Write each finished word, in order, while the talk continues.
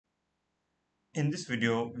In this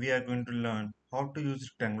video, we are going to learn how to use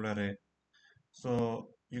rectangular array. So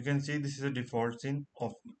you can see this is a default scene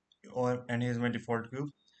of and here's my default cube.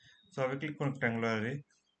 So I will click on rectangular array.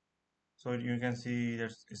 So you can see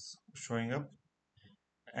that it's showing up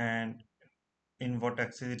and in what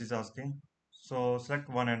axis it is asking. So select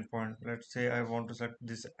one endpoint. Let's say I want to select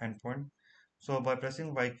this endpoint. So by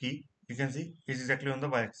pressing Y key, you can see it's exactly on the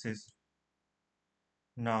Y axis.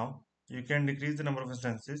 Now you can decrease the number of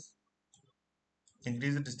instances,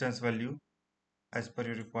 increase the distance value as per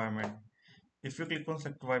your requirement. If you click on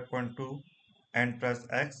select y.2 and press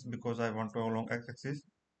X because I want to go along X axis,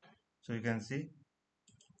 so you can see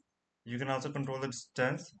you can also control the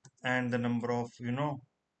distance and the number of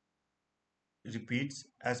repeats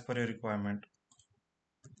as per your requirement.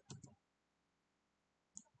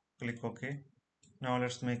 Click OK. Now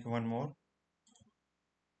let's make one more.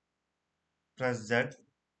 Press Z,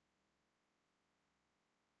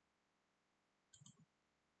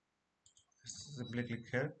 simply click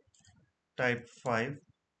here, type 5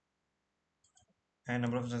 and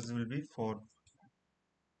number of instances will be 4.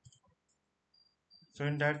 So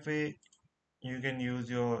in that way you can use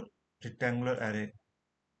your rectangular array.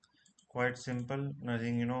 Quite simple,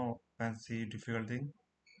 nothing fancy difficult thing.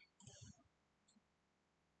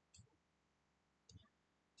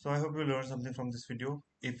 So I hope you learned something from this video.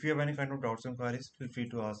 If you have any kind of doubts and queries, feel free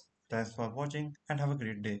to ask. Thanks for watching and have a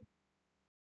great day.